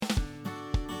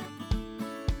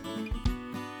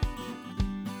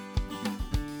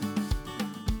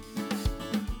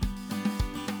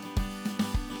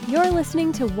You're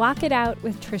listening to Walk It Out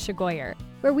with Tricia Goyer,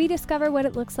 where we discover what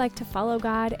it looks like to follow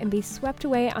God and be swept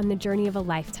away on the journey of a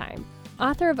lifetime.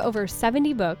 Author of over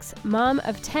 70 books, mom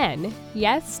of 10,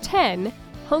 yes, 10,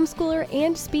 homeschooler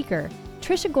and speaker,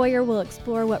 Tricia Goyer will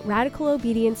explore what radical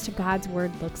obedience to God's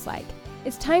word looks like.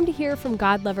 It's time to hear from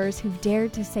God lovers who've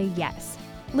dared to say yes.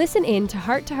 Listen in to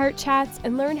heart chats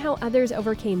and learn how others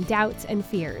overcame doubts and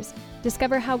fears.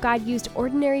 Discover how God used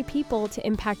ordinary people to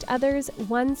impact others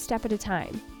one step at a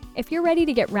time. If you're ready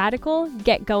to get radical,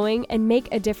 get going, and make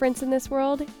a difference in this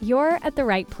world, you're at the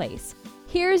right place.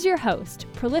 Here's your host,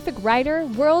 prolific writer,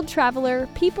 world traveler,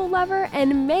 people lover,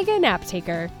 and mega nap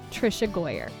taker, Tricia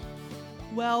Goyer.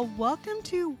 Well, welcome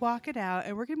to Walk It Out,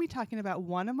 and we're going to be talking about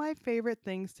one of my favorite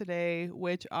things today,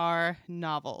 which are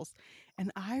novels.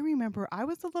 And I remember I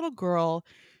was a little girl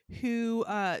who,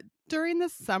 during the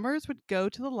summers, would go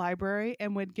to the library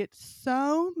and would get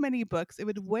so many books. It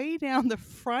would weigh down the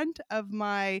front of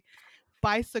my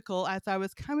bicycle as I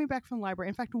was coming back from the library.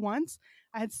 In fact, once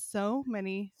I had so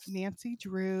many Nancy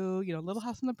Drew, Little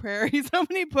House on the Prairie, so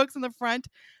many books in the front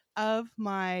of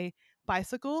my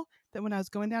bicycle that when I was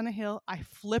going down a hill, I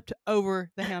flipped over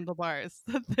the handlebars.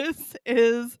 This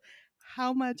is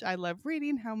how much I love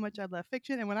reading, how much I love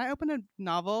fiction. And when I open a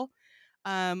novel,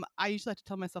 I usually have to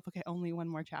tell myself, okay, only one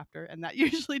more chapter, and that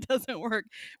usually doesn't work.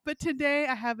 But today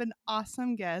I have an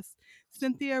awesome guest.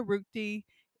 Cynthia Ruchti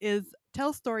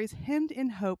tells stories hemmed in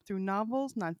hope through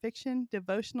novels, nonfiction,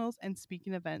 devotionals, and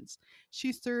speaking events.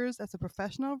 She serves as a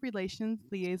professional relations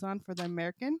liaison for the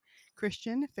American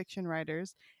Christian Fiction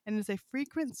Writers and is a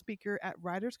frequent speaker at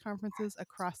writers' conferences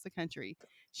across the country.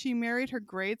 She married her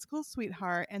grade school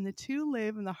sweetheart, and the two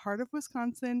live in the heart of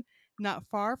Wisconsin, not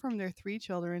far from their 3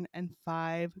 children and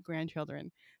 5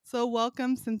 grandchildren. So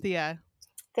welcome, Cynthia.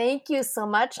 Thank you so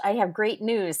much. I have great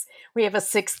news. We have a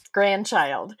 6th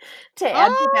grandchild to add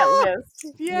to that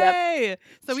list. Yay! Yep.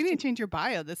 So we need to change your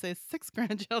bio. This says 6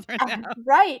 grandchildren now.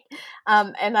 Right.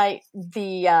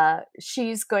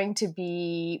 She's going to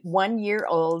be 1 year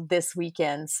old this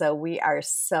weekend. So we are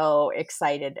so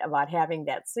excited about having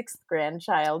that 6th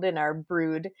grandchild in our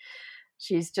brood.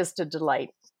 She's just a delight.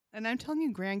 And I'm telling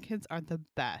you, grandkids are the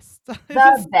best. The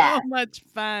best. So much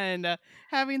fun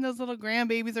having those little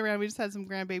grandbabies around. We just had some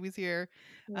grandbabies here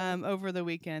over the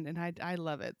weekend, and I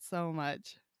love it so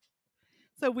much.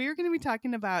 So we're going to be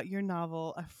talking about your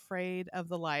novel, Afraid of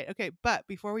the Light. Okay, but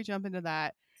before we jump into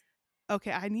that,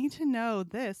 I need to know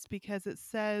this because it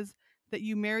says that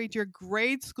you married your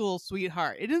grade school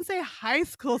sweetheart. It didn't say high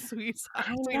school sweetheart.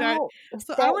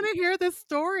 I want to hear this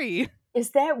story. Is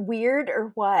that weird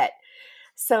or what?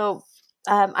 So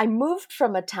I moved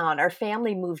from a town. Our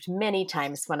family moved many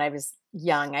times when I was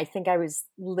young. I think I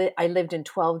lived in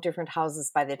 12 different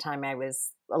houses by the time I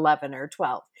was 11 or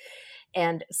 12.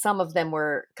 And some of them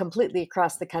were completely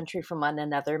across the country from one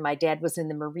another. My dad was in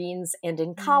the Marines and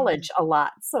in college a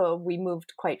lot, so we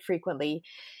moved quite frequently.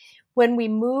 When we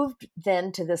moved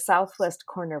then to the southwest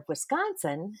corner of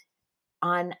Wisconsin,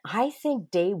 on I think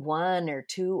day 1 or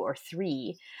 2 or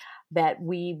 3, that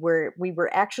we were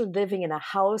actually living in a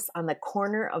house on the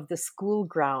corner of the school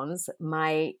grounds.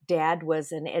 My dad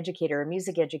was an educator, a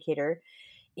music educator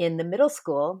in the middle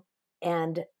school.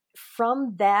 And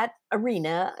from that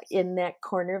arena in that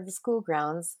corner of the school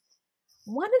grounds,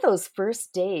 one of those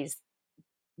first days,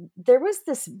 there was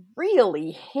this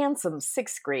really handsome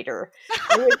 6th grader.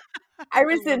 I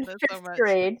was in 5th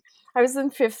grade. I was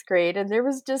in 5th grade, and there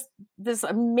was just this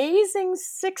amazing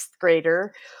 6th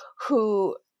grader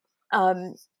who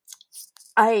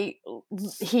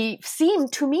he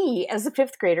seemed to me as a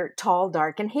 5th grader tall,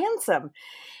 dark, and handsome.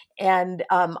 And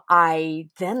I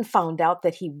then found out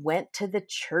that he went to the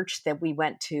church that we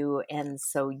went to. And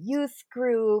so youth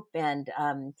group and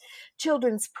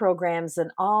children's programs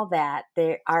and all that,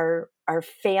 our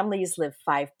families live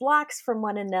 5 blocks from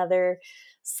one another.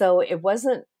 So it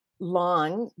wasn't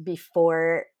long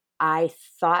before I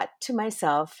thought to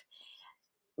myself,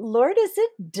 Lord, is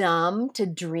it dumb to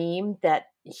dream that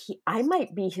I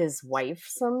might be his wife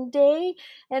someday?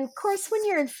 And of course, when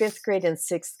you're in 5th grade and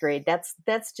 6th grade,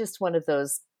 that's just one of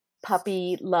those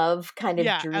puppy love kind of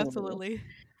dreams. Yeah, absolutely.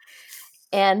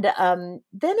 And then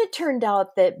it turned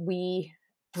out that we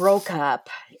broke up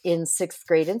in 6th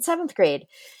grade and 7th grade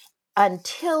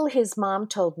until his mom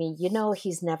told me,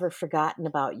 he's never forgotten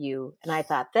about you. And I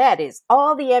thought, that is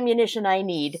all the ammunition I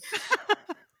need.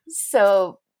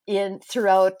 So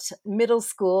throughout middle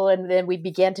school, and then we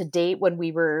began to date when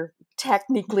we were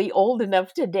technically old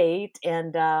enough to date,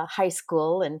 and high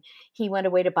school, and he went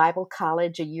away to Bible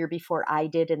college a year before I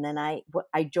did, and then I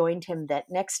joined him that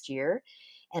next year.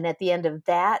 And at the end of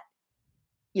that,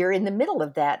 you're in the middle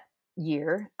of that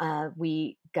year,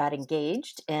 we got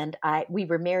engaged, and we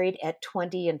were married at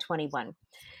 20 and 21,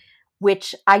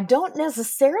 which I don't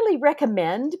necessarily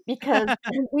recommend because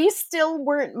we still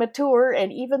weren't mature.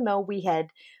 And even though we had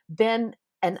been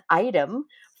an item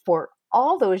for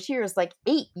all those years, like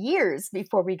 8 years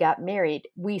before we got married,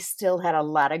 we still had a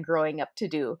lot of growing up to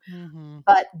do. Hmm.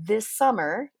 But this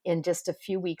summer, in just a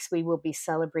few weeks, we will be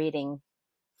celebrating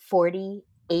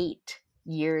 48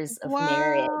 years of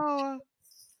marriage. Wow.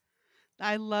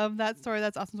 I love that story.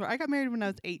 That's awesome story. I got married when I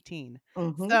was 18.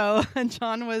 Hmm. So, and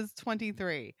John was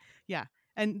 23. Yeah.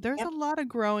 And there's Yep. a lot of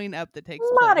growing up that takes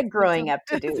A lot place. of It growing sounds, up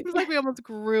to it do. seems like we almost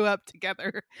grew up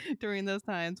together during those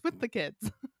times with the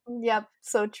kids. Yep,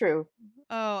 so true.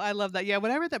 Oh, I love that. Yeah, when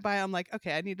I read that bio, I'm like,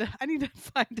 okay, I need to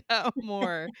find out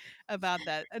more about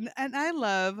that. And I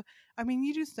love, I mean,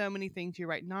 you do so many things. You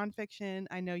write nonfiction.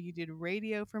 I know you did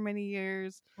radio for many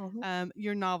years. Hmm.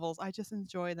 Your novels, I just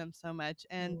enjoy them so much.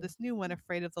 And this new one,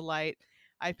 Afraid of the Light,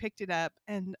 I picked it up,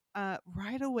 and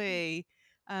right away,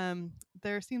 um,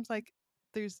 there seems like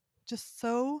there's just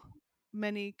so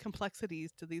many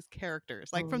complexities to these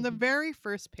characters, like from the Hmm. very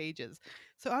first pages.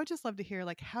 So I would just love to hear,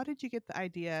 like, how did you get the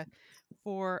idea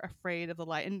for Afraid of the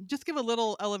Light? And just give a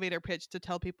little elevator pitch to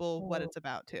tell people what it's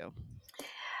about too.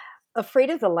 Afraid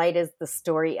of the Light is the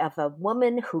story of a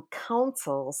woman who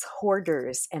counsels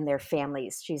hoarders and their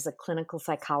families. She's a clinical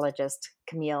psychologist,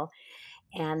 Camille,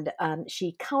 and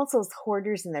she counsels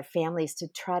hoarders and their families to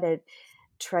try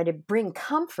to bring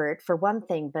comfort for one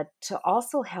thing, but to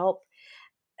also help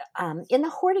in the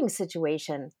hoarding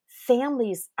situation.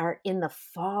 Families are in the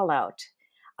fallout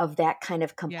of that kind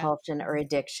of Yes. compulsion or Mhm.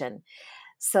 addiction.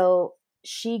 So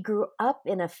she grew up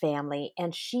in a family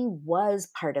and she was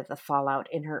part of the fallout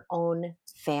in her own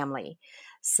family.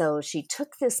 So she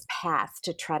took this path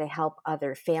to try to help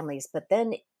other families. But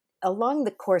then along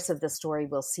the course of the story,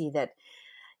 we'll see that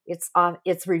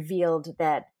it's revealed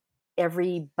that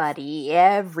everybody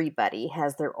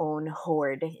has their own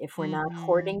hoard. If we're not Mhm.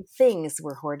 hoarding things,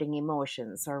 we're hoarding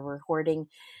emotions, or we're hoarding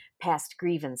past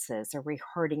grievances, or we're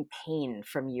hoarding pain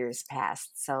from years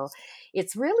past. So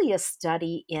it's really a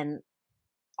study in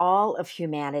all of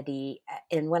humanity.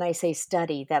 And when I say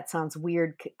study, that sounds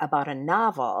weird about a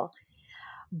novel,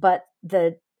 but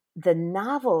the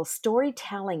novel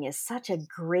storytelling is such a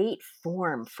great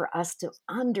form for us to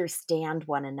understand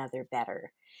one another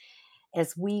better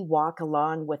as we walk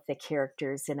along with the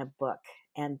characters in a book.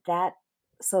 And that's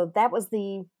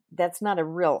not a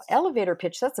real elevator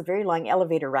pitch, that's a very long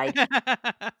elevator ride,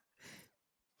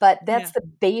 but Yeah. that's the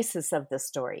basis of the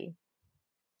story.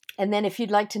 And then if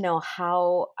you'd like to know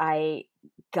how I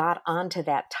got onto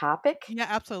that topic, Yeah,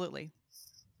 absolutely.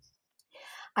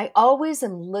 I always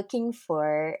am looking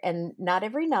for, and not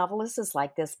every novelist is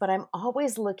like this, but I'm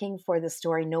always looking for the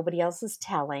story nobody else is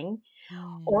telling,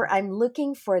 or Mm. I'm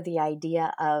looking for the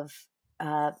idea of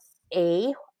uh,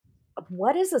 a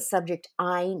what is a subject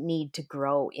I need to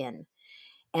grow in.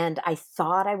 And I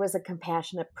thought I was a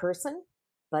compassionate person,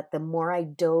 but the more I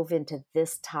dove into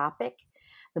this topic,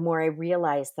 the more I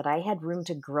realized that I had room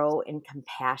to grow in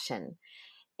compassion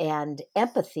and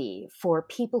empathy for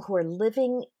people who are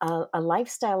living a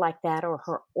lifestyle like that, or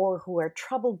who are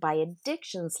troubled by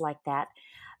addictions like that,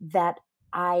 that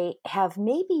I have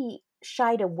maybe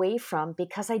shied away from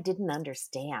because I didn't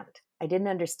understand. I didn't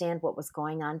understand what was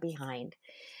going on behind.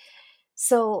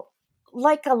 So,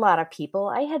 like a lot of people,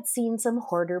 I had seen some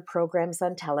hoarder programs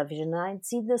on television. I'd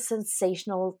seen the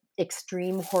sensational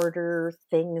extreme hoarder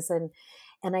things, and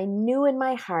I knew in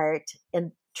my heart,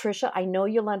 and Trisha, I know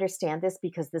you'll understand this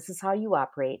because this is how you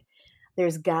operate.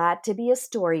 There's got to be a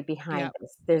story behind Yeah.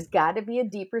 this. There's got to be a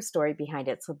deeper story behind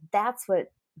it. So that's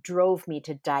what drove me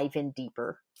to dive in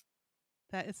deeper.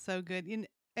 That is so good.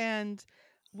 And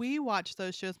we watched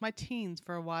those shows. My teens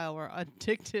for a while were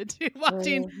addicted to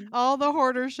watching Mhm. all the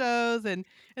hoarder shows, and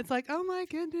it's like, oh my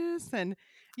goodness. And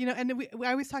and we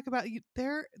always talk about,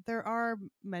 there are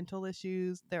mental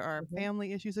issues, there are Mhm.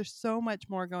 family issues. There's so much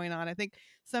more going on. I think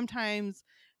sometimes,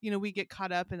 we get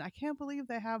caught up and I can't believe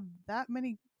they have that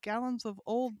many gallons of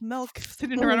old milk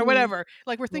sitting around or Mhm. whatever.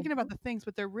 Like, we're thinking about the things,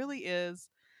 but there really is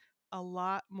a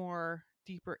lot more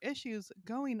deeper issues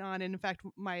going on. And in fact,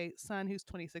 my son, who's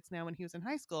 26 now, when he was in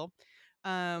high school,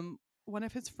 one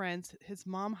of his friends, his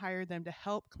mom hired them to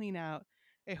help clean out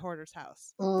a hoarder's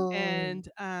house. Mm. And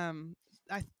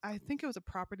I think it was a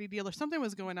property deal or something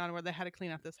was going on where they had to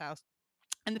clean out this house.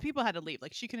 and the people had to leave.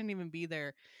 Like she couldn't even be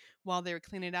there while they were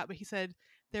cleaning it out. But he said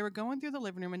they were going through the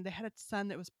living room and they had a son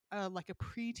that was like a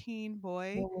preteen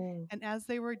boy. Mm, And as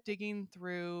they were digging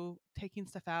through, taking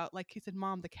stuff out, like he said,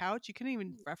 Mom, the couch, you couldn't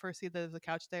even first see that there was a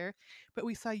couch there. But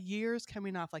we saw years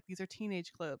coming off. Like these are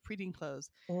teenage clothes, preteen clothes,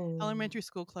 mm. elementary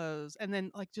school clothes. And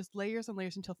then like just layers and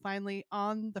layers until finally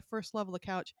on the first level of the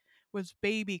couch was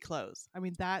baby clothes. I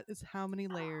mean, that is how many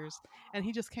layers. And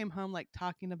he just came home like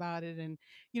talking about it, and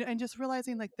and just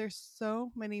realizing like there's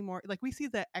so many more, like we see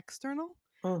the external,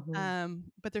 Mhm.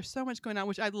 but there's so much going on,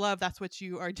 which I love. That's what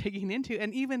you are digging into.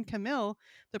 And even Camille,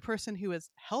 the person who is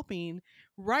helping,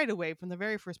 right away from the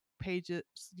very first pages,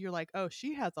 you're like, oh,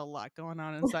 she has a lot going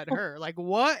on inside her. Like,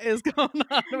 what is going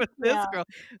on with this Yeah. girl?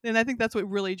 And I think that's what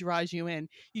really draws you in.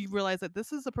 You realize that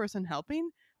this is the person helping,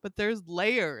 but there's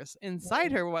layers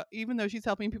inside her. What, even though she's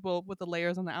helping people with the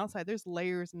layers on the outside, there's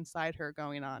layers inside her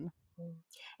going on. Mm.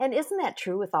 And isn't that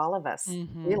true with all of us?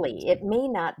 Mm-hmm. Really, it may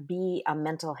not be a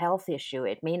mental health issue,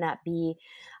 it may not be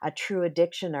a true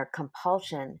addiction or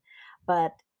compulsion,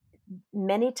 but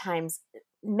many times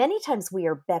many times we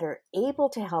are better able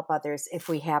to help others if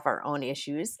we have our own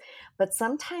issues, but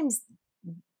sometimes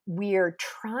we're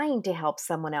trying to help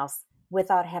someone else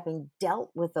without having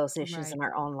dealt with those issues Right. in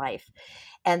our own life.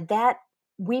 And that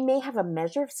we may have a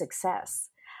measure of success,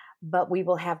 but we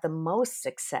will have the most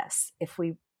success if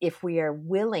we are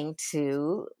willing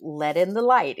to let in the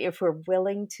light, if we're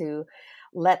willing to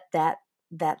let that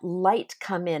light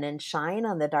come in and shine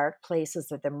on the dark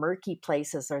places or the murky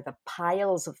places or the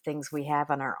piles of things we have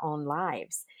in our own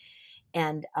lives.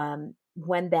 And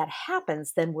when that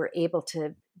happens, then we're able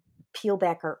to peel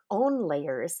back our own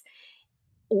layers,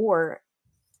 or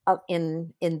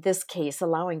in this case,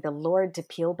 allowing the Lord to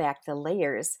peel back the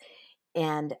layers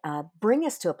and bring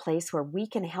us to a place where we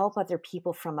can help other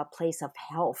people from a place of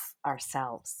health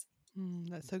ourselves.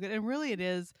 That's so good. And really, it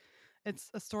is.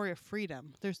 It's a story of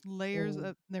freedom. There's layers Mm.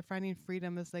 of they're finding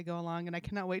freedom as they go along, and I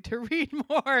cannot wait to read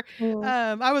more. Mm.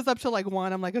 I was up till like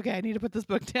 1. I'm like, okay, I need to put this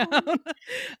book down.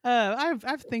 I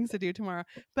have things to do tomorrow.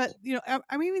 But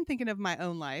I'm even thinking of my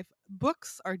own life.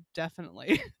 Books are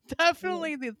definitely Mm.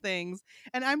 definitely the things,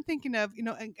 and I'm thinking of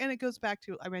and it goes back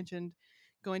to I mentioned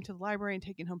going to the library and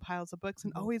taking home piles of books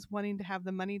and Mhm. always wanting to have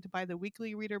the money to buy the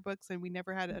weekly reader books, and we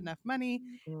never had Mm. enough money.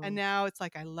 And Mm. now it's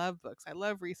like I love books. I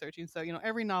love researching. So,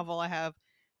 every novel I have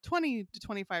 20 to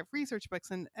 25 research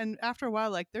books, and after a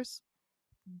while like there's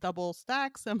double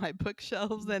stacks on my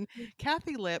bookshelves. And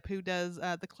Kathy Lip, who does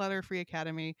the Clutter Free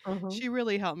Academy, Mhm. she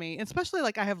really helped me. Especially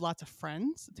like I have lots of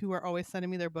friends who are always sending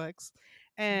me their books,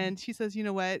 Mhm. and she says, you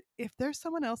know what? If there's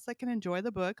someone else that can enjoy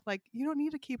the book, like you don't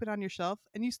need to keep it on your shelf,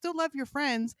 and you still love your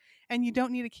friends, and you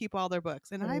don't need to keep all their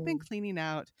books. And I've been Mm. cleaning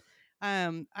out.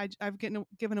 I've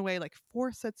given away like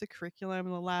 4 sets of curriculum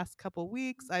in the last couple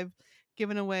weeks. I've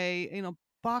given away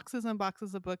boxes and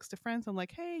boxes of books to friends. I'm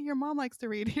like, hey, your mom likes to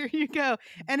read. Here you go.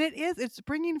 And it's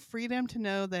bringing freedom to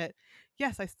know that,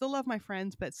 yes, I still love my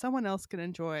friends, but someone else can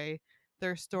enjoy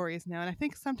their stories now. And I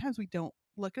think sometimes we don't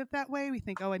look at it that way. We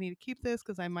think, oh, I need to keep this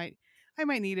because I might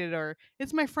need it, or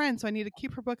it's my friend, so I need to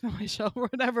keep her book on my shelf or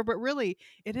whatever. But really,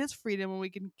 it is freedom when we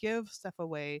can give stuff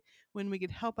away, when we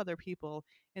can help other people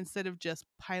instead of just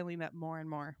piling up more and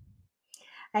more.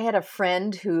 I had a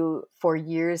friend who for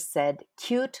years said,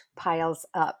 cute piles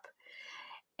up.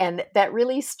 And that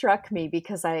really struck me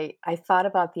because I thought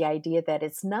about the idea that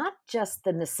it's not just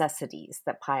the necessities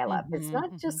that pile up. It's Hmm.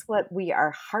 not Hmm. just what we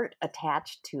are heart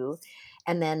attached to.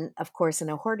 And then, of course, in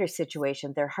a hoarder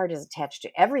situation, their heart is attached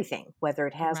to everything, whether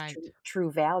it has Right.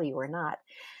 true value or not.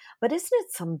 But isn't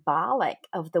it symbolic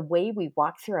of the way we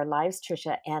walk through our lives,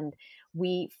 Trisha, and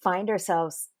we find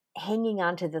ourselves hanging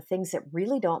on to the things that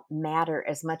really don't matter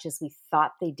as much as we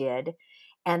thought they did?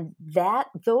 And that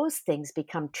those things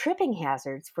become tripping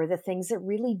hazards for the things that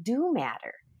really do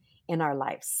matter in our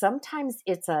lives. Sometimes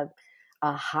it's a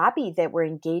hobby that we're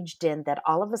engaged in that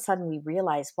all of a sudden we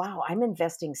realize, wow, I'm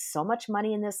investing so much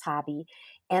money in this hobby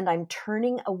and I'm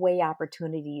turning away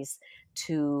opportunities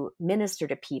to minister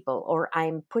to people, or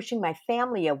I'm pushing my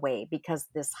family away because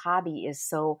this hobby is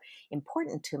so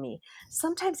important to me.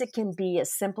 Sometimes it can be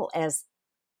as simple as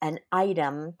an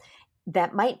item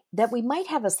that we might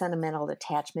have a sentimental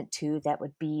attachment to, that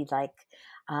would be like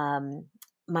um,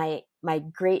 my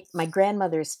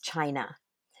grandmother's china.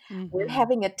 We're Hmm.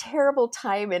 having a terrible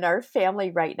time in our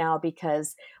family right now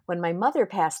because when my mother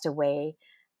passed away,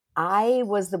 I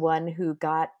was the one who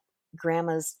got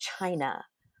grandma's china,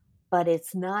 but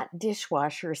it's not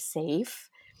dishwasher safe.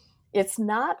 It's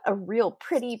not a real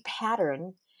pretty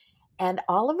pattern. And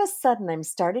all of a sudden, I'm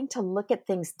starting to look at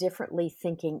things differently,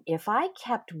 thinking if I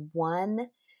kept one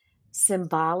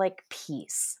symbolic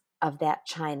piece, of that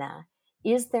china,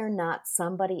 is there not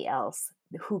somebody else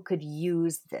who could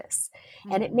use this?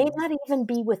 And it may Mhm. not even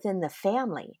be within the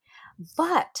family,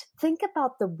 but think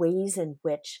about the ways in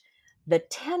which the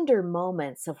tender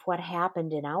moments of what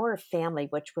happened in our family,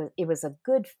 which was, it was a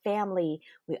good family.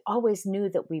 We always knew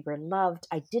that we were loved.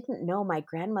 I didn't know my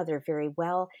grandmother very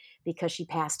well because she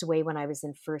passed away when I was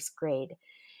in first grade.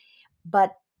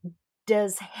 But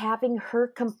does having her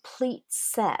complete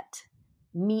set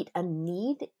meet a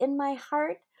need in my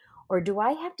heart? Or do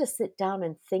I have to sit down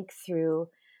and think through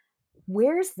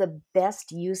where's the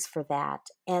best use for that?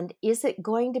 And is it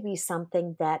going to be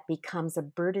something that becomes a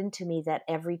burden to me that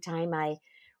every time I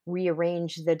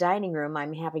rearrange the dining room,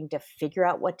 I'm having to figure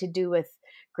out what to do with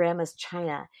grandma's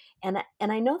china? And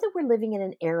I know that we're living in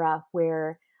an era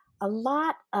where a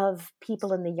lot of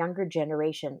people in the younger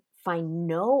generation find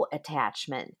no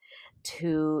attachment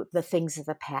to the things of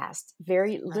the past,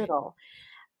 very Right. little.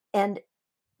 And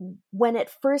when at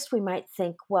first we might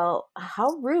think, well,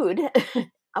 how rude.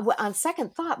 On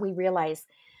second thought, we realize,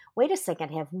 wait a second,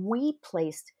 have we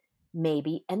placed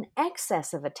maybe an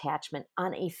excess of attachment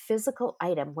on a physical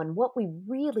item when what we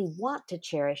really want to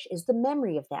cherish is the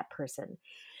memory of that person?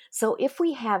 So if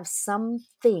we have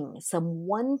something, some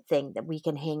one thing that we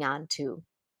can hang on to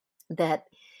that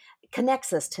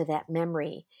connects us to that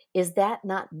memory, is that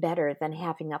not better than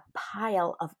having a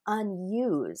pile of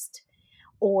unused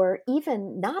or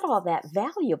even not all that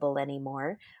valuable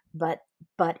anymore, but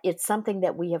it's something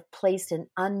that we have placed an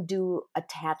undue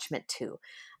attachment to?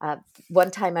 uh,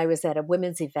 One time I was at a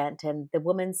women's event and the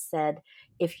woman said,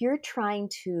 if you're trying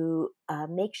to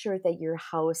make sure that your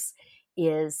house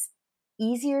is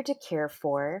easier to care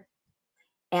for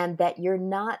and that you're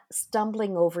not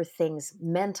stumbling over things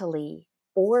mentally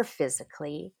or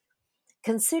physically,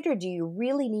 consider, do you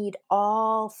really need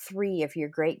all three of your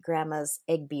great grandma's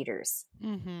egg beaters?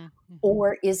 Mhm. Mhm.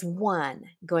 Or is one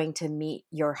going to meet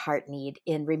your heart need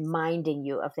in reminding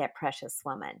you of that precious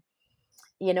woman?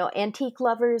 You know, antique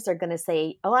lovers are going to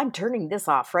say, "Oh, I'm turning this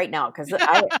off right now because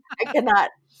I cannot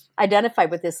identify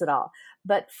with this at all."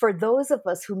 But for those of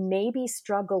us who maybe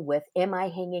struggle with, "Am I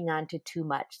hanging on to too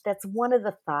much?" That's one of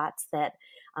the thoughts that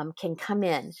can come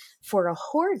in. For a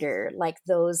hoarder, like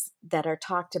those that are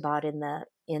talked about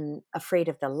in Afraid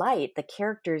of the Light, the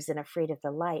characters in Afraid of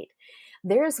the Light,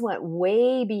 theirs went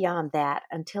way beyond that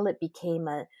until it became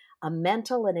a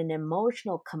mental and an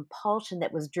emotional compulsion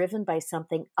that was driven by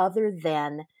something other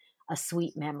than a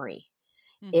sweet memory.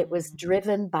 It was Mhm.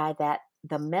 driven by that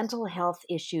the mental health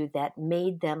issue that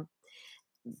made them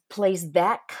place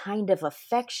that kind of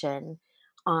affection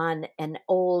on an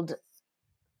old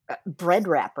bread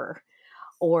wrapper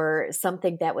or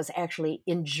something that was actually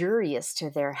injurious to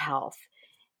their health.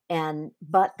 And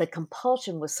but the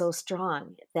compulsion was so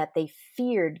strong that they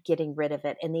feared getting rid of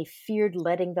it and they feared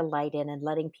letting the light in and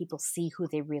letting people see who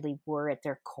they really were at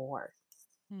their core.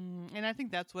 And I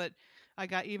think that's what I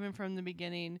got even from the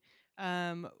beginning.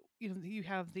 Um, you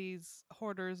have these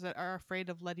hoarders that are afraid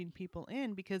of letting people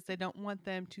in because they don't want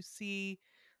them to see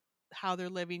how they're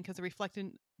living because they're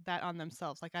reflecting that on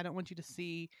themselves. Like, I don't want you to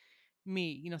see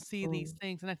me, see these Mm,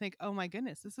 things. And I think, oh my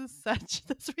goodness, this is such,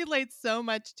 this relates so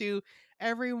much to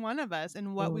every one of us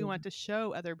and what we want mm, to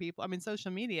show other people. I mean,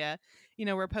 social media,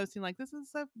 we're posting like, this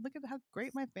is so, look at how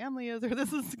great my family is, or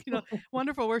this is,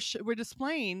 wonderful. We're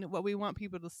displaying what we want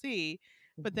people to see.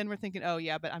 But then we're thinking, oh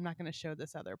yeah, but I'm not going to show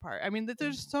this other part. I mean,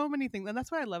 mm, there's so many things, and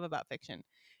that's what I love about fiction.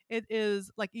 It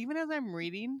is like, even as I'm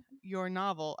reading your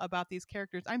novel about these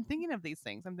characters, I'm thinking of these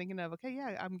things. I'm thinking of, okay,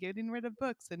 yeah, I'm getting rid of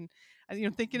books, and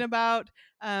thinking about,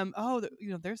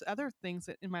 there's other things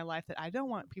in my life that I don't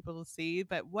want people to see,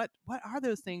 but what are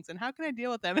those things and how can I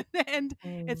deal with them? And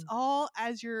it's mm, all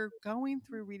as you're going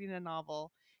through reading a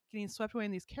novel, getting swept away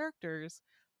in these characters.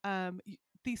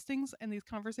 These things and these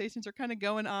conversations are kind of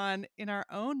going on in our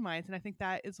own minds, and I think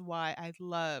that is why I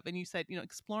love. And you said,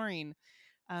 exploring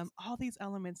all these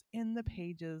elements in the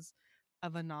pages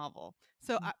of a novel.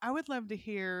 So I would love to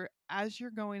hear, as you're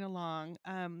going along,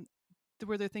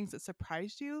 were there things that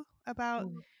surprised you about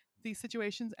mm. these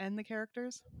situations and the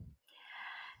characters?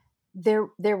 There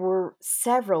were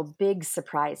several big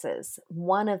surprises.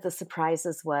 One of the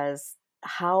surprises was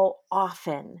how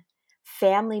often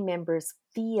family members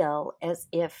feel as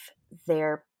if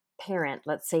their parent,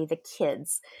 let's say the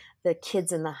kids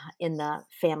in the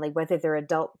family, whether they're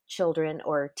adult children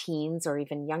or teens or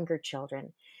even younger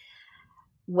children,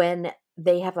 when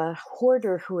they have a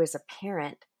hoarder who is a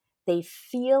parent, they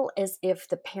feel as if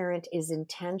the parent is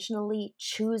intentionally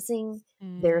choosing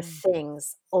their Mm.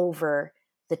 things over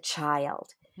the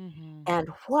child. Mm-hmm. And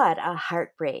what a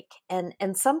heartbreak. And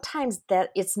sometimes that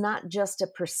it's not just a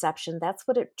perception, that's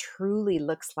what it truly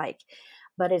looks like.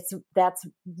 But that's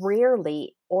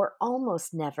rarely or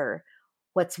almost never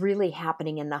what's really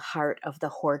happening in the heart of the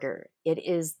hoarder.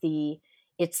 It's the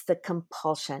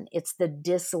compulsion, it's the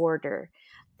disorder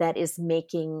that is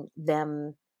making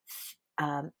them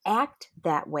act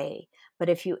that way. But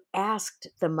if you asked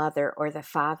the mother or the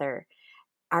father,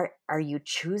 are you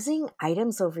choosing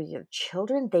items over your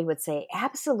children? They would say,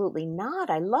 absolutely not.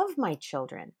 I love my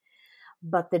children.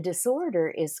 But the disorder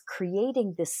is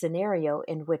creating this scenario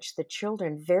in which the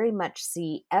children very much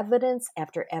see evidence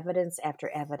after evidence after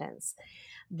evidence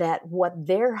that what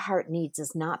their heart needs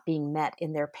is not being met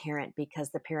in their parent because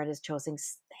the parent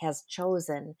has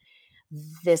chosen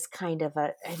this kind of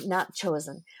a not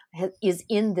chosen is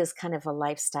in this kind of a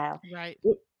lifestyle. Right.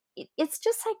 It's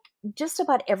just like just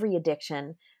about every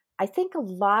addiction. I think a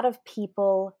lot of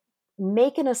people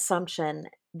make an assumption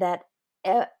that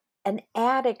a, an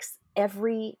addict's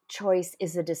every choice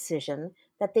is a decision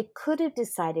that they could have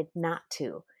decided not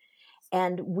to,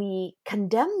 and we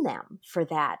condemn them for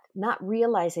that, not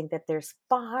realizing that there's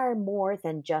far more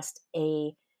than just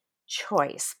a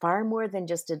choice, far more than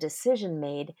just a decision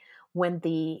made when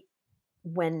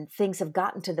things have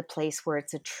gotten to the place where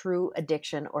it's a true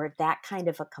addiction or that kind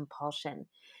of a compulsion.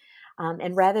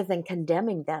 And rather than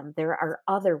condemning them, there are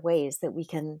other ways that we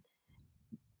can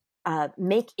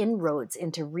make inroads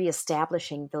into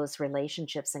reestablishing those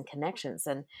relationships and connections.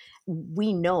 And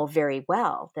we know very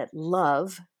well that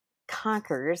love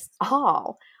conquers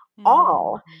all.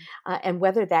 Mm-hmm. And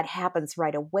whether that happens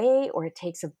right away or it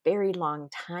takes a very long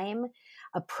time,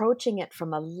 approaching it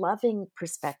from a loving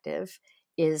perspective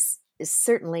is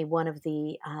certainly one of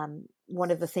the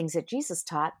things that Jesus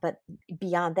taught. But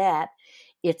beyond that,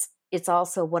 it's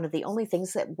also one of the only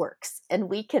things that works. And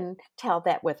we can tell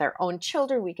that with our own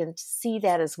children. We can see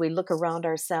that as we look around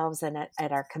ourselves and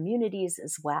at our communities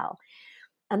as well.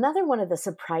 Another one of the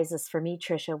surprises for me,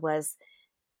 Tricia, was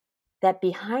that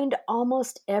behind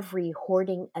almost every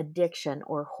hoarding addiction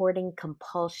or hoarding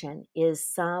compulsion is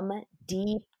some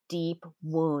deep, deep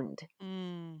wound.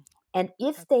 Mm, And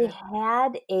if that's they good.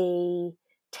 had a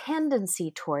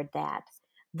tendency toward that,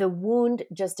 the wound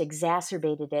just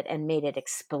exacerbated it and made it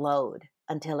explode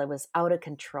until it was out of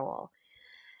control.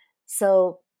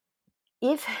 So,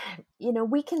 if,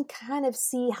 we can kind of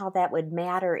see how that would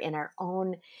matter in our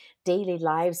own daily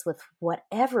lives with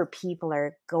whatever people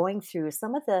are going through.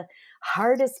 Some of the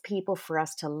hardest people for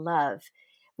us to love,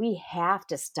 we have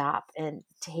to stop and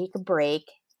take a break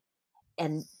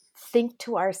and think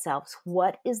to ourselves,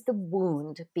 what is the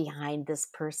wound behind this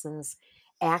person's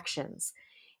actions?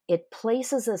 It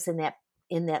places us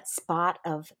in that spot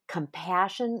of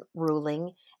compassion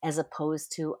ruling as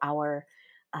opposed to our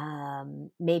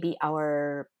maybe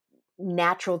our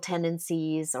natural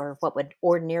tendencies or what would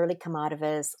ordinarily come out of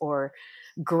us, or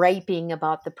griping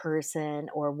about the person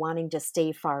or wanting to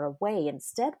stay far away.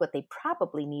 Instead, what they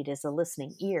probably need is a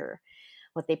listening ear.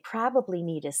 What they probably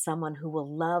need is someone who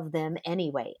will love them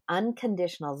anyway.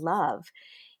 Unconditional love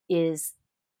is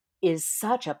is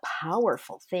such a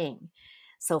powerful thing.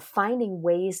 So finding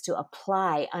ways to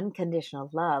apply unconditional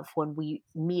love when we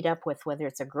meet up with, whether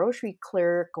it's a grocery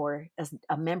clerk or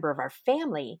a member of our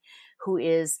family who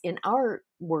is, in our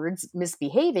words,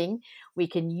 misbehaving, we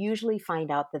can usually find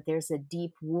out that there's a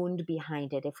deep wound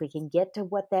behind it. If we can get to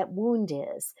what that wound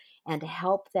is and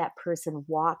help that person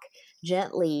walk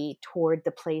gently toward the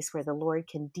place where the Lord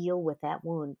can deal with that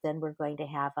wound, then we're going to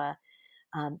have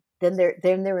then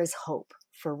there is hope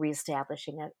for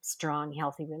reestablishing a strong,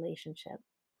 healthy relationship.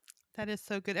 That is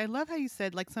so good. I love how you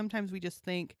said, like, sometimes we just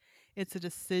think it's a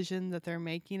decision that they're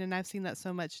making. And I've seen that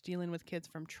so much dealing with kids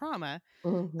from trauma.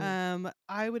 Hmm.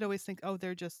 I would always think, oh,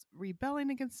 they're just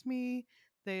rebelling against me.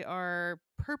 They are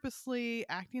purposely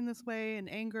acting this way in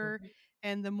anger. Hmm.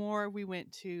 And the more we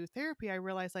went to therapy, I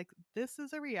realized, like, this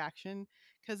is a reaction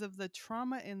because of the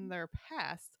trauma in their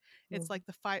past. It's Hmm. like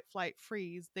the fight, flight,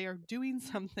 freeze. They are doing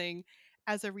something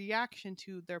as a reaction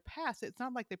to their past. It's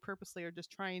not like they purposely are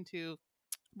just trying to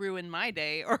ruin my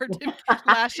day or to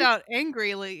lash out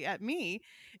angrily at me.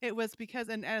 It was because,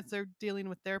 and as they're dealing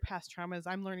with their past traumas,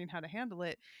 I'm learning how to handle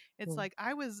it. It's like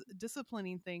I was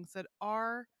disciplining things that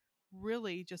are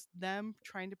really just them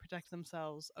trying to protect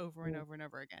themselves over and over and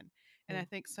over again. And I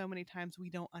think so many times we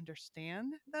don't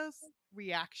understand those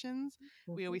reactions.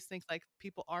 We always think like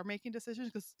people are making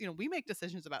decisions because, we make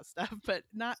decisions about stuff, but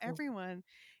not everyone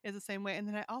is the same way. And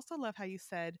then I also love how you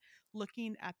said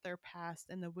looking at their past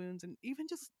and the wounds and even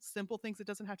just simple things. It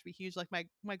doesn't have to be huge. Like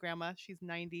my grandma, she's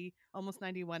 90, almost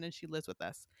 91, and she lives with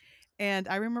us. And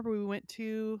I remember we went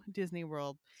to Disney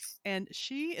World, and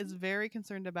she is very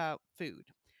concerned about food.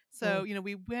 So,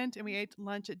 we went and we ate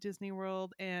lunch at Disney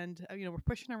World, and, we're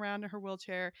pushing around in her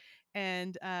wheelchair,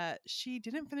 and she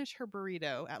didn't finish her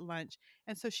burrito at lunch.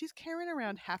 And so she's carrying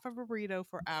around half of a burrito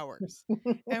for hours.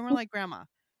 And we're like, Grandma,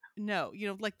 no,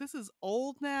 like this is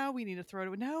old now. We need to throw it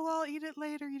away. No, I'll eat it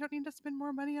later. You don't need to spend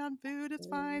more money on food. It's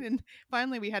fine. And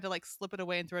finally, we had to like slip it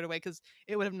away and throw it away because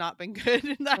it would have not been good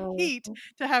in the heat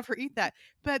to have her eat that.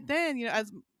 But then,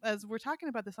 as we're talking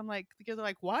about this, I'm like, the kids are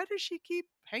like, why does she keep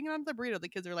hanging on to the burrito? The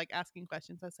kids are like asking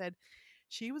questions. I said,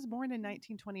 she was born in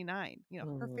 1929.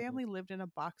 Her family lived in a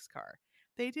boxcar.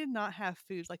 They did not have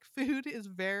food. Like, food is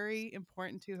very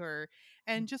important to her.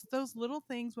 And just those little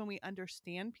things when we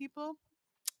understand people,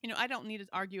 I don't need to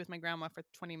argue with my grandma for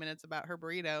 20 minutes about her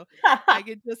burrito. I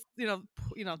could just,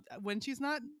 when she's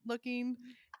not looking,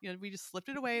 we just slipped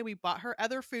it away. We bought her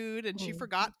other food and she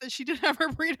forgot that she didn't have her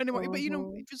burrito anymore. But,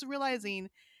 just realizing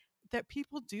that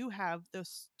people do have those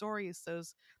stories,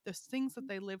 those things that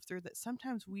they live through that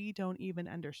sometimes we don't even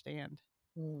understand.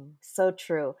 So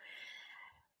true.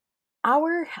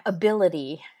 Our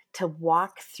ability to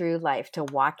walk through life, to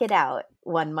walk it out,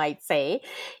 one might say,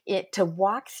 to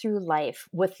walk through life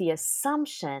with the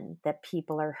assumption that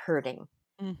people are hurting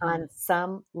on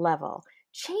some level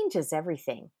changes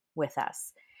everything with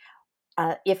us.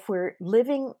 If we're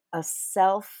living a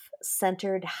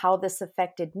self-centered, how this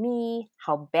affected me,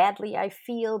 how badly I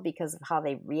feel because of how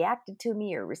they reacted to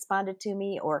me or responded to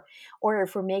me, or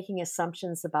if we're making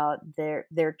assumptions about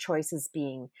their choices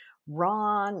being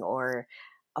wrong or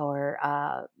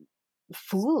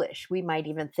foolish, we might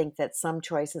even think that some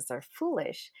choices are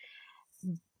foolish,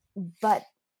 but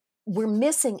we're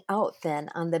missing out then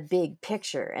on the big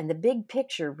picture, and the big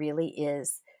picture really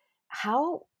is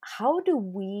how do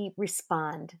we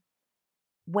respond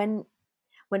when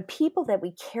people that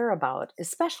we care about,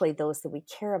 especially those that we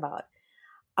care about,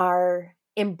 are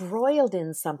embroiled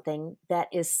in something that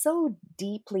is so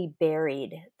deeply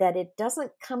buried that it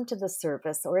doesn't come to the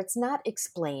surface, or it's not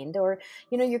explained, or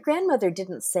your grandmother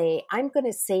didn't say, I'm going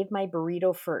to save my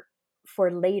burrito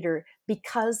for later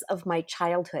because of my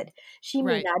childhood. She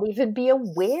may Right. not even be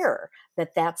aware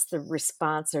that that's the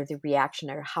response or the reaction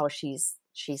or how she's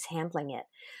handling it.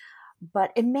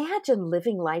 But imagine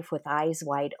living life with eyes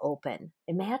wide open.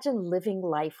 Imagine living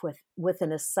life with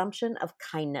an assumption of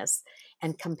kindness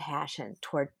and compassion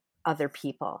toward other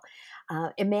people.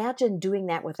 Imagine doing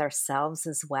that with ourselves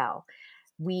as well.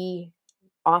 We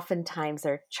oftentimes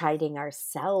are chiding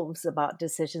ourselves about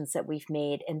decisions that we've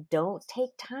made and don't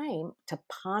take time to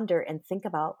ponder and think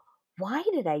about, why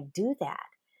did I do that?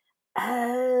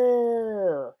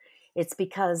 Oh, it's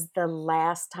because the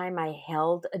last time I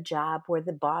held a job where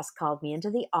the boss called me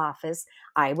into the office,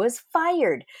 I was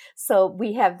fired. So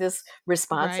we have this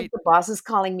response of Right. the boss is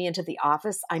calling me into the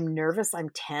office. I'm nervous. I'm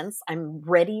tense. I'm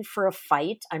ready for a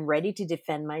fight. I'm ready to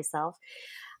defend myself.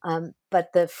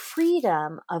 But the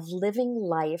freedom of living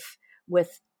life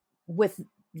with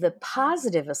the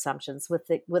positive assumptions, with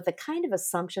the kind of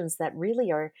assumptions that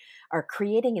really are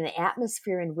creating an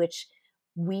atmosphere in which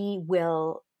we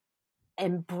will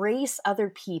embrace other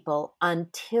people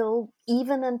until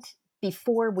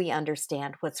before we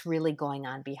understand what's really going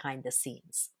on behind the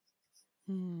scenes.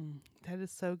 That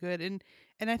is so good. And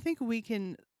I think we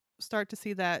can start to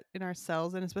see that in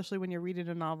ourselves, and especially when you're reading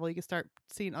a novel, you can start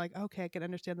seeing like, okay, I can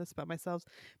understand this about myself.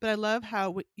 But I love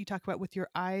how you talk about with your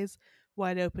eyes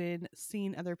wide open,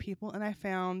 seeing other people. And I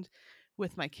found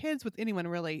with my kids, with anyone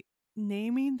really,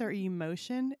 naming their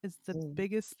emotion is the Mm,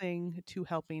 biggest thing to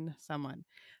helping someone.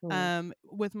 mm,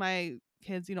 With my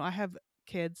kids, I have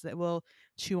kids that will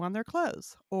chew on their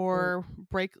clothes mm, or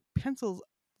break pencils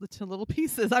to little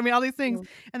pieces. I mean, all these things. mm,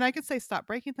 And I could say, stop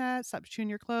breaking that, stop chewing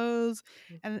your clothes.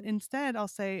 And mhm, instead, I'll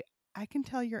say, I can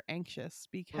tell you're anxious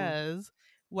mm, because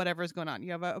whatever's going on.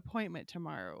 You have an appointment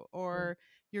tomorrow, mm, or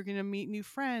you're going to meet new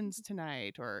friends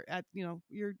tonight, or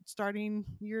you're starting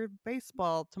your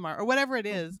baseball tomorrow, or whatever it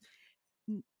mhm, is.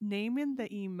 Naming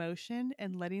the emotion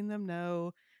and letting them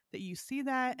know that you see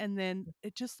that, and then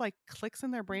it just like clicks in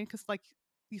their brain because, like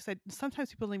you said, sometimes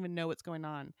people don't even know what's going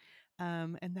on,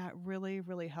 and that really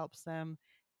really helps them.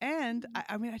 And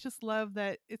I mean, I just love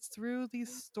that it's through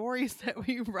these stories that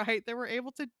we write that we're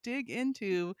able to dig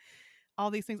into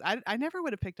all these things. I never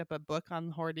would have picked up a book on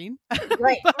hoarding,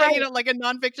 Right, but, right, like a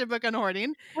nonfiction book on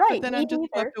hoarding, but right. then Me I'm just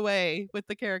neither. swept away with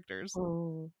the characters.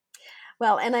 Mm.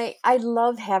 Well, and I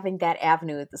love having that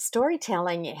avenue. The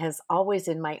storytelling has always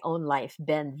in my own life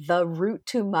been the route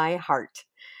to my heart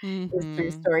is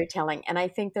through Mhm. storytelling, and I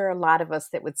think there are a lot of us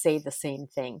that would say the same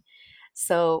thing.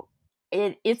 So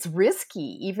it's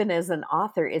risky, even as an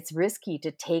author, it's risky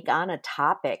to take on a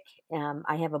topic.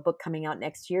 I have a book coming out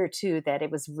next year too that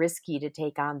it was risky to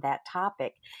take on that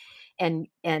topic and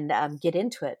get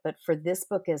into it. But for this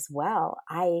book as well,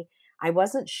 I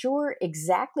wasn't sure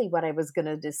exactly what I was going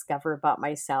to discover about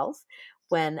myself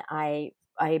when I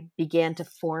began to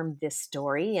form this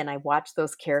story and I watched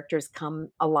those characters come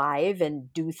alive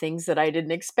and do things that I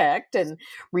didn't expect and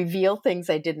reveal things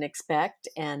I didn't expect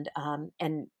and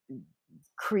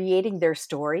creating their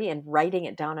story and writing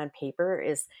it down on paper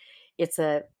is it's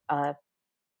a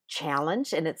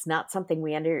challenge and it's not something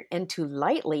we enter into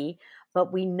lightly,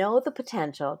 but we know the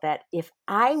potential that if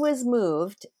I was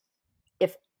moved,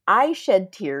 if I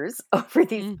shed tears over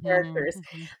these Mhm, characters,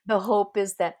 mhm. the hope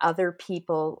is that other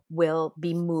people will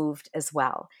be moved as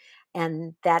well.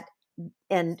 And that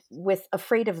and with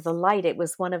Afraid of the Light, it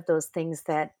was one of those things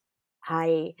that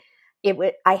I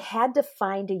I had to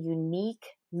find a unique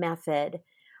method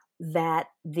that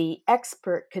the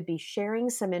expert could be sharing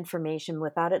some information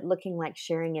without it looking like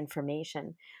sharing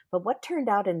information. But what turned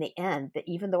out in the end, that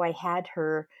even though I had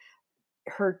her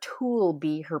tool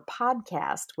be her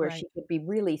podcast where Right. she could be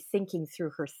really thinking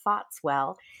through her thoughts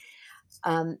well,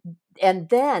 um, and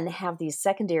then have these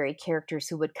secondary characters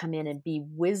who would come in and be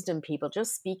wisdom people,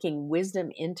 just speaking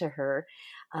wisdom into her,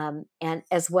 and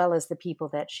as well as the people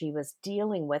that she was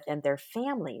dealing with and their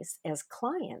families as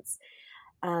clients.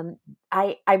 um,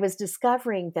 I was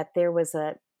discovering that there was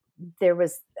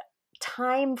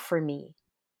time for me,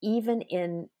 even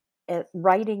in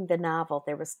writing the novel.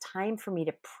 There was time for me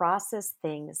to process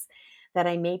things that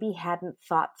I maybe hadn't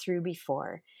thought through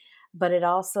before. But it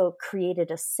also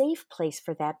created a safe place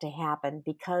for that to happen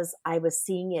because I was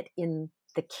seeing it in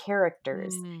the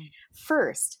characters Mm.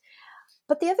 first.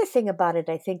 But the other thing about it,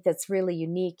 I think that's really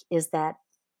unique is that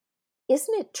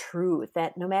isn't it true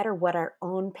that no matter what our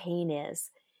own pain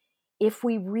is, if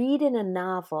we read in a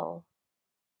novel,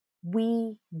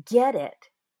 we get it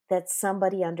that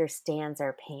somebody understands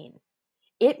our pain.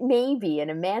 It may be an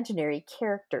imaginary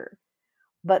character,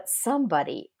 but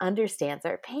somebody understands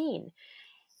our pain.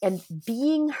 And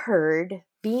being heard,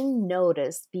 being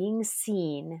noticed, being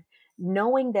seen,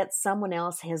 knowing that someone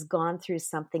else has gone through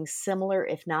something similar,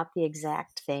 if not the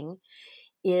exact thing,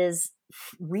 is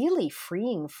really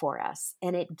freeing for us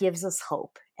and it gives us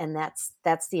hope, and that's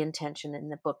the intention in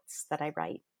the books that I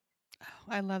write. Oh,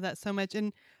 I love that so much.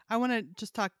 And I want to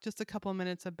just talk just a couple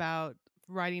minutes about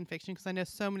writing fiction because I know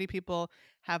so many people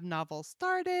have novels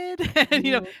started and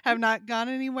Mhm. have not gone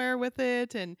anywhere with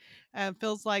it and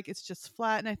feels like it's just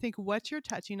flat. And I think what you're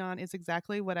touching on is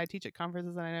exactly what I teach at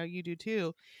conferences, and I know you do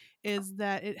too, is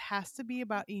that it has to be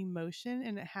about emotion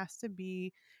and it has to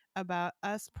be about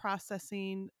us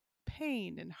processing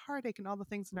pain and heartache and all the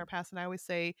things in our past. And I always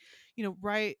say,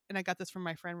 write, and I got this from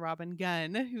my friend Robin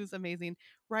Gunn, who's amazing.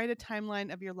 Write a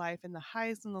timeline of your life and the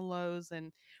highs and the lows,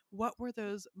 and what were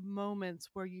those moments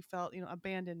where you felt,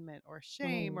 abandonment or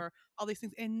shame Mm, or all these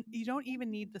things. And you don't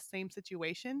even need the same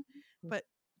situation, but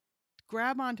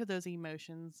grab onto those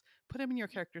emotions, put them in your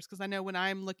characters. Because I know when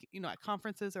I'm looking, at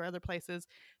conferences or other places,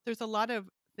 there's a lot of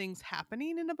things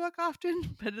happening in a book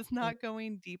often, but it's mm. not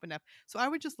going deep enough. So I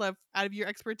would just love, out of your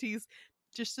expertise,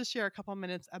 just to share a couple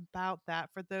minutes about that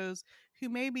for those who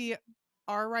maybe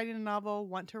are writing a novel,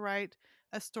 want to write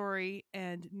a story,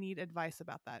 and need advice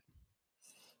about that.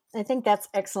 I think that's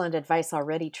excellent advice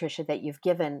already, Trisha, that you've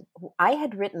given. I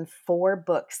had written 4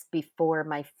 books before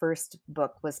my first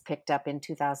book was picked up in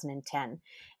 2010.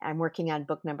 I'm working on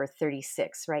book number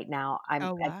 36 right now.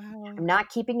 Oh, I'm wow. not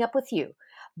keeping up with you,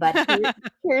 but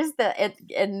here's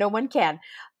and no one can.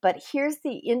 But here's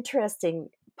the interesting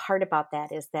part about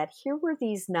that is that here were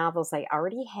these novels I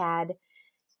already had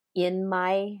in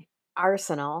my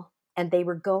arsenal and they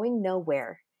were going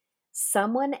nowhere.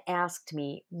 Someone asked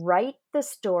me, write the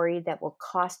story that will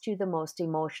cost you the most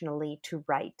emotionally to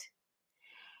write.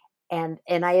 And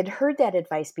I had heard that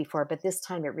advice before, but this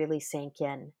time it really sank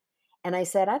in. And I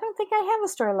said, I don't think I have a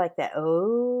story like that.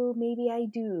 Oh, maybe I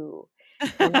do.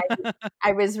 And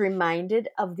I was reminded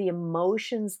of the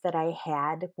emotions that I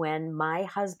had when my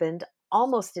husband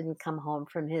almost didn't come home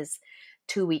from his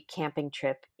 2-week camping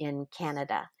trip in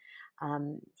Canada.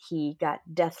 He got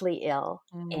deathly ill,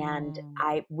 and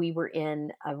Mm. we were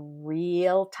in a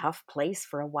real tough place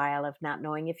for a while of not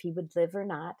knowing if he would live or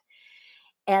not.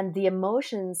 And the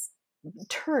emotions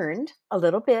turned a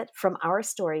little bit from our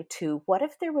story to what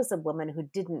if there was a woman who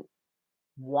didn't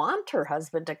want her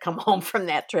husband to come home from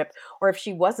that trip, or if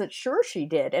she wasn't sure she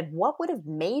did, and what would have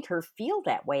made her feel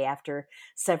that way after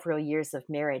several years of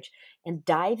marriage, and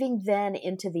diving then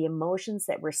into the emotions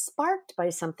that were sparked by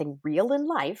something real in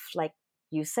life, like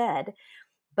you said,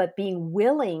 but being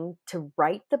willing to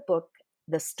write the book,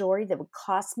 the story that would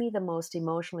cost me the most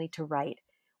emotionally to write,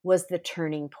 was the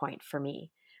turning point for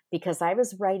me, because I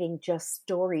was writing just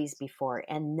stories before,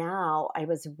 and now I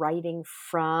was writing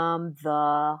from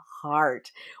the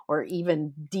heart, or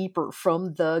even deeper,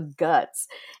 from the guts.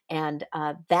 And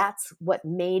that's what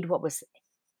made what was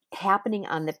happening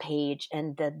on the page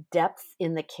and the depth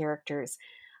in the characters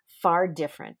far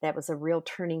different. That was a real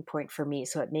turning point for me.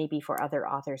 So it may be for other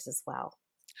authors as well.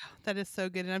 That is so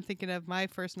good. And I'm thinking of my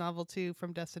first novel too,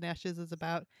 From Dust and Ashes, is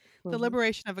about the Hmm.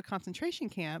 liberation of a concentration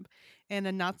camp and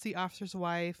a Nazi officer's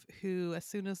wife who, as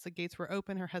soon as the gates were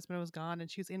open, her husband was gone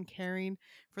and she was in caring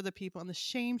for the people, and the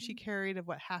shame she carried of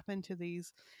what happened to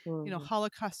these, Hmm.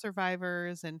 Holocaust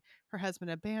survivors, and her husband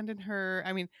abandoned her.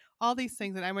 I mean, all these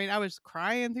things. And I mean, I was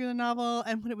crying through the novel.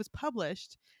 And when it was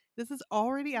published, this is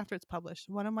already after it's published,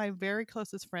 one of my very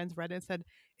closest friends read it and said,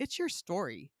 "It's your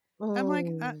story." I'm like,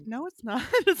 Mm. no, it's not.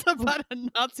 It's about a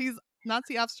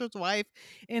Nazi officer's wife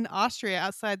in Austria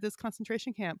outside this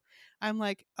concentration camp. I'm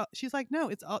like, she's like, no,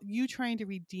 it's all you trying to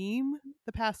redeem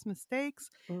the past mistakes,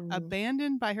 Mhm,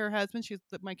 abandoned by her husband.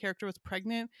 My character was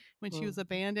pregnant when she was mm,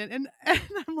 abandoned, and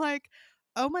I'm like,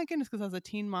 oh my goodness, because I was a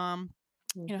teen mom,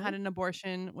 mhm, had an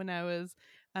abortion when I was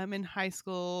in high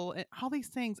school, and all these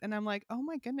things. And I'm like, oh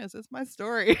my goodness, it's my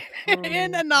story in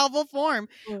mm, a novel form,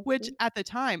 which mhm, at the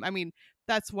time, I mean,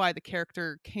 that's why the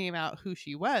character came out who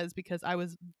she was, because I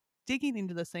was digging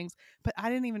into those things, but I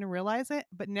didn't even realize it.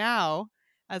 But now,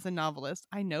 as a novelist,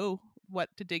 I know what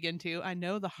to dig into. I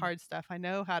know the hard stuff. I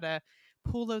know how to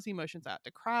pull those emotions out,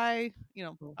 to cry,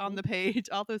 on mhm, the page,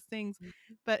 all those things. mhm,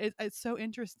 But it's so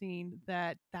interesting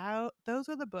that those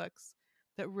are the books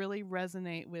that really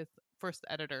resonate with first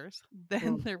the editors, then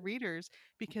mhm. the readers,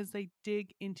 because they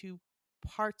dig into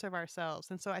parts of ourselves.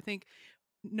 And so I think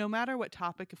no matter what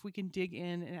topic, if we can dig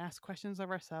in and ask questions of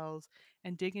ourselves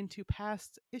and dig into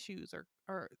past issues or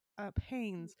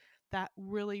pains, that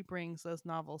really brings those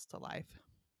novels to life.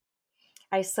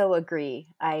 I so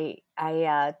agree. I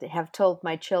have told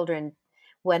my children,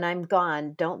 when I'm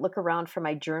gone, don't look around for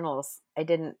my journals. I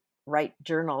didn't write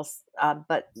journals,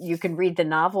 but you can read the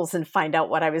novels and find out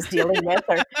what I was dealing with,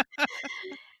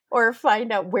 or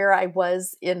find out where I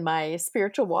was in my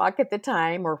spiritual walk at the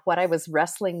time, or what I was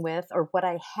wrestling with, or what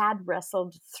I had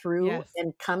wrestled through Yes.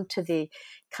 and come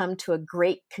to a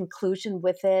great conclusion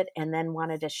with it, and then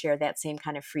wanted to share that same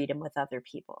kind of freedom with other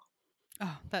people.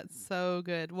 Oh, that's so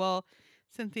good. Well,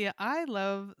 Cynthia, I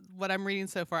love what I'm reading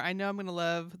so far. I know I'm going to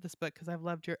love this book because I've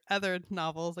loved your other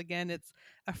novels. Again, it's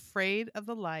Afraid of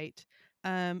the Light,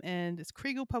 and it's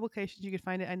Kriegel Publications. You can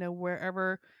find it, I know,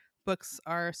 wherever books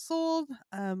are sold,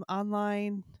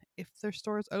 online. If their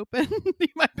stores open, you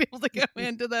might be able to go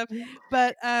into them.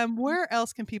 But where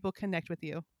else can people connect with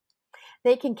you?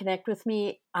 They can connect with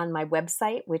me on my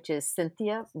website, which is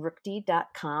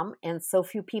cynthiarookdi.com. And so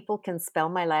few people can spell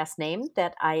my last name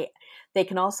that they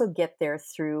can also get there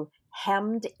through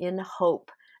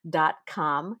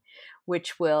hemmedinhope.com,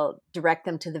 which will direct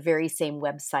them to the very same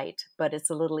website, but it's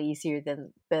a little easier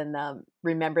than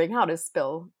remembering how to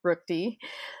spell Rookdi.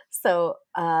 So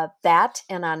that,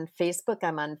 and on Facebook,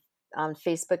 I'm on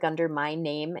Facebook under my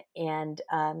name, and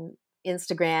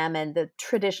Instagram and the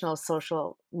traditional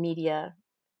social media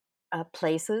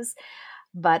places.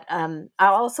 But I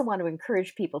also want to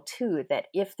encourage people too that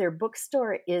if their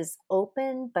bookstore is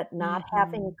open but not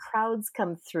having Hmm. crowds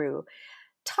come through,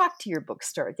 talk to your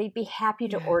bookstore. They'd be happy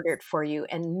to Yes. order it for you.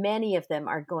 And many of them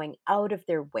are going out of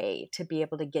their way to be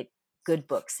able to get good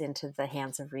books into the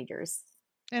hands of readers.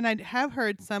 And I have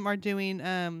heard some are doing,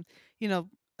 you know,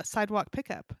 a sidewalk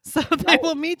pickup. So they Right.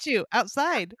 will meet you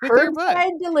outside with your book.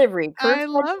 Curbside delivery, I curbside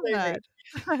love delivery. that.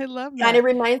 I love Kind of that.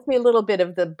 reminds me a little bit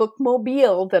of the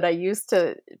bookmobile that I used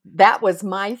to. That was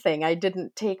my thing. I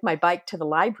didn't take my bike to the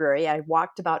library. I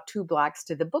walked about 2 blocks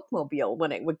to the bookmobile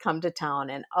when it would come to town,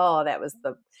 and, oh, that was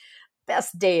the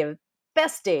best day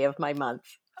of my month.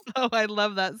 Oh, I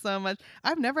love that so much.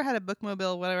 I've never had a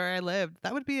bookmobile where I lived.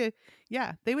 That would be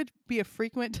they would be a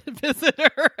frequent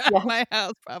visitor at Yeah, my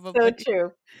house so probably.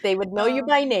 true. They would know you Oh,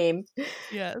 by name.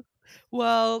 yes.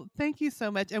 Well, thank you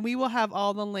so much. And we will have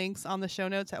all the links on the show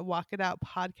notes at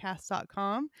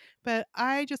walkitoutpodcast.com. But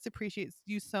I just appreciate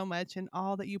you so much and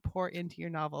all that you pour into your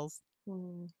novels.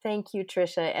 Thank you,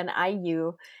 Trisha, and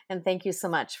and thank you so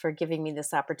much for giving me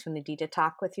this opportunity to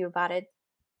talk with you about it.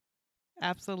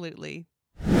 Absolutely.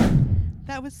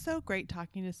 That was so great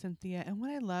talking to Cynthia. And what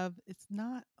I love is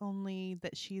not only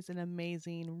that she's an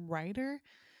amazing writer,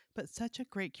 but such a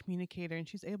great communicator. And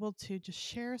she's able to just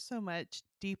share so much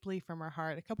deeply from her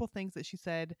heart. A couple things that she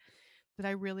said that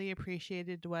I really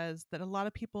appreciated was that a lot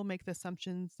of people make the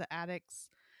assumptions that addicts,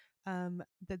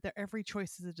 that their every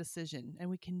choice is a decision, and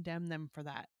we condemn them for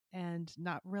that, and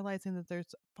not realizing that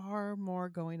there's far more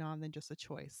going on than just a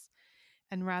choice.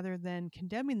 And rather than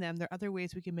condemning them, there are other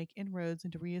ways we can make inroads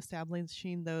into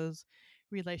reestablishing those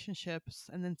relationships.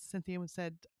 And then Cynthia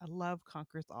said, love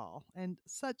conquers all. And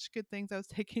such good things. I was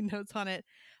taking notes on it.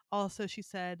 Also, she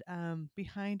said,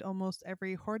 behind almost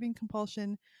every hoarding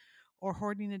compulsion or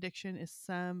hoarding addiction is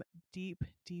some deep,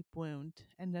 deep wound.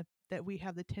 And that we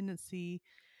have the tendency,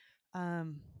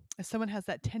 if someone has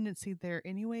that tendency there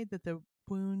anyway, that the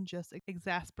wound just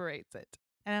exasperates it.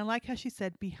 And I like how she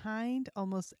said, behind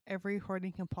almost every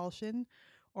hoarding compulsion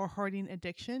or hoarding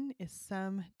addiction is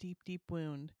some deep, deep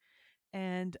wound.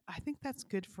 And I think that's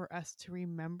good for us to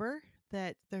remember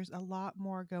that there's a lot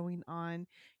more going on,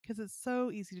 because it's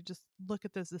so easy to just look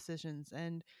at those decisions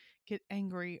and get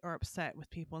angry or upset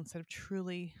with people instead of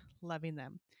truly loving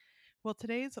them. Well,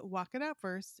 today's Walk It Out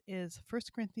verse is 1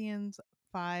 Corinthians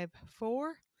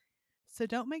 5:4. So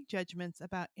don't make judgments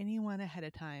about anyone ahead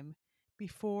of time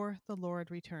before the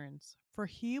Lord returns, for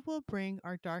he will bring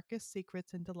our darkest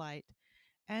secrets into light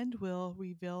and will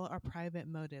reveal our private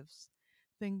motives.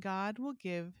 Then God will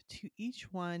give to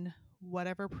each one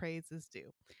whatever praise is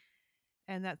due.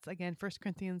 And that's again 1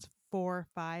 Corinthians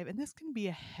 4:5. And this can be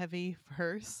a heavy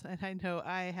verse. And I know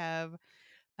I have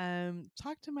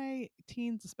talked to my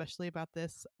teens, especially about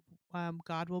this.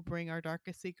 God will bring our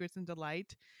darkest secrets into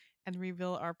light and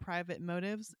reveal our private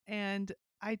motives. And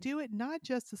I do it not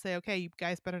just to say, okay, you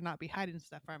guys better not be hiding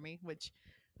stuff from me, which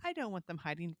I don't want them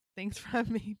hiding things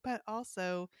from me, but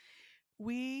also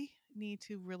we need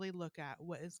to really look at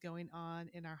what is going on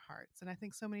in our hearts. And I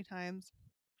think so many times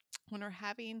when we're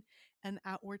having an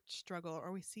outward struggle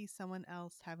or we see someone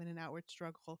else having an outward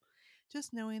struggle,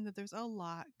 just knowing that there's a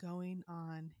lot going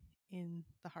on in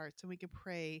the hearts, and we can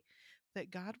pray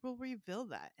that God will reveal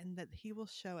that and that He will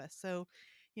show us. So,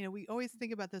 we always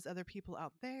think about those other people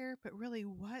out there, but really,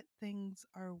 what things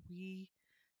are we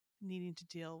needing to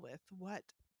deal with? What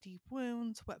deep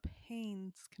wounds, what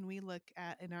pains can we look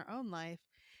at in our own life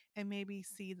and maybe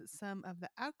see that some of the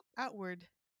outward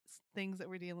things that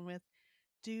we're dealing with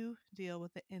do deal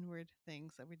with the inward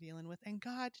things that we're dealing with, and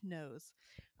God knows.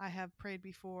 I have prayed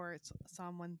before. It's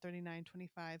Psalm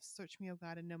 139:25. Search me, O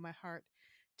God, and know my heart.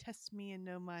 Test me and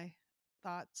know my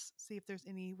thoughts. See if there's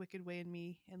any wicked way in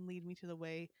me, and lead me to the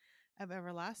way of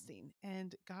everlasting.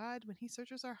 And God, when He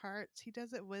searches our hearts, He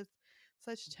does it with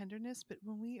such tenderness. But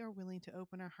when we are willing to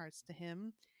open our hearts to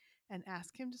Him and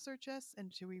ask Him to search us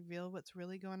and to reveal what's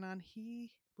really going on,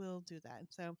 He will do that. And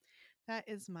so that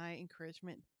is my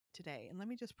encouragement today. And let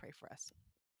me just pray for us.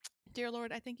 Dear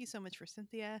Lord, I thank you so much for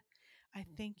Cynthia. I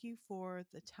thank you for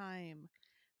the time,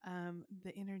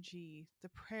 the energy, the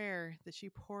prayer that she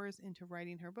pours into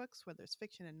writing her books, whether it's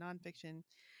fiction and nonfiction.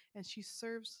 And she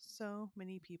serves so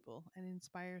many people and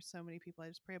inspires so many people. I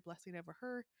just pray a blessing over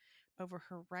her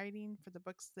writing, for the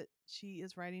books that she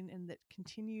is writing and that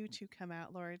continue to come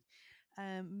out, Lord.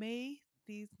 May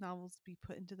these novels be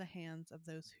put into the hands of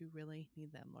those who really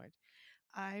need them, Lord.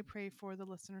 I pray for the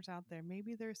listeners out there.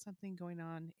 Maybe there's something going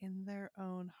on in their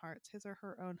own hearts, his or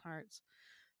her own hearts,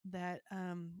 that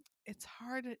it's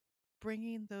hard at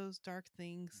bringing those dark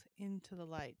things into the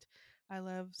light. I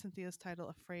love Cynthia's title,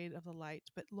 Afraid of the Light.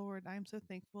 But Lord, I'm so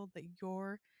thankful that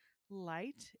your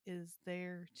light is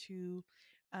there to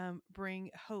bring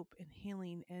hope and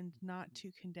healing and not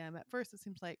to condemn. At first, it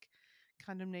seems like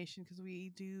condemnation because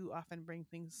we do often bring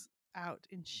things out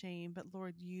in shame. But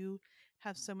Lord, you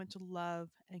have so much love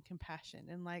and compassion.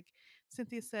 And like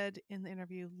Cynthia said in the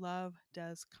interview, love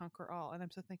does conquer all. And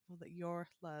I'm so thankful that your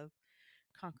love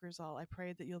conquers all. I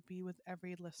pray that you'll be with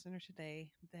every listener today,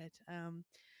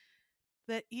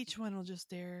 that each one will just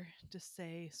dare to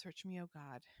say, search me, O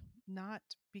God, not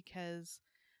because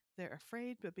they're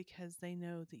afraid, but because they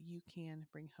know that you can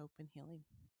bring hope and healing.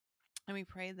 And we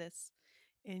pray this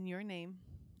in your name.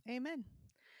 Amen.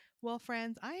 Well,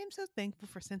 friends, I am so thankful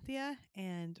for Cynthia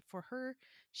and for her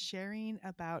sharing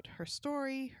about her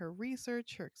story, her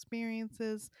research, her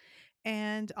experiences.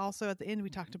 And also at the end,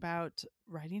 we talked about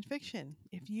writing fiction.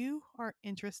 If you are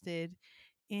interested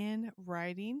in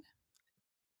writing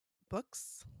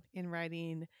books, in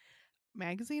writing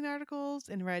magazine articles,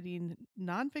 in writing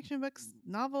nonfiction books,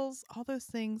 novels, all those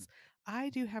things, I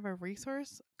do have a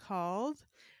resource called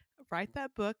Write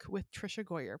That Book with Trisha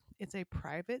Goyer. It's a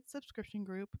private subscription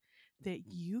group that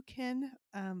you can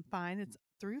find. It's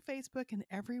through Facebook, and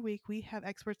every week we have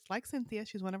experts like Cynthia.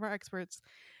 She's one of our experts.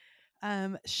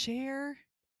 Share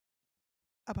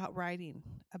about writing,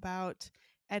 about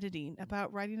editing,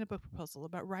 about writing a book proposal,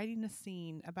 about writing a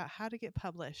scene, about how to get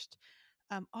published.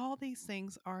 All these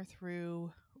things are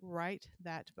through Write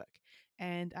That Book.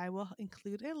 And I will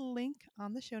include a link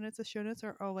on the show notes. The show notes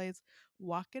are always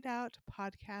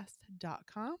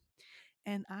walkitoutpodcast.com.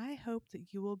 And I hope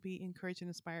that you will be encouraged and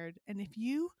inspired. And if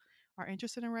you are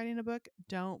interested in writing a book,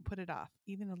 don't put it off.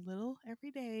 Even a little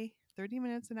every day, 30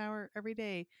 minutes, an hour every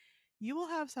day, you will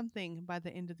have something by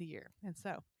the end of the year. And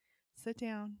so sit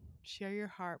down, share your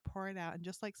heart, pour it out. And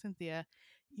just like Cynthia,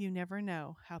 you never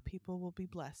know how people will be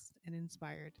blessed and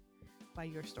inspired by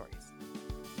your stories.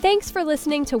 Thanks for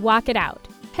listening to Walk It Out.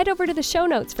 Head over to the show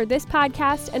notes for this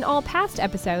podcast and all past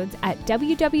episodes at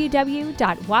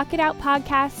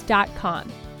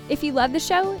www.walkitoutpodcast.com. If you love the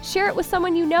show, share it with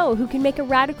someone you know who can make a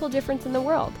radical difference in the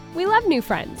world. We love new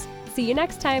friends. See you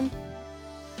next time.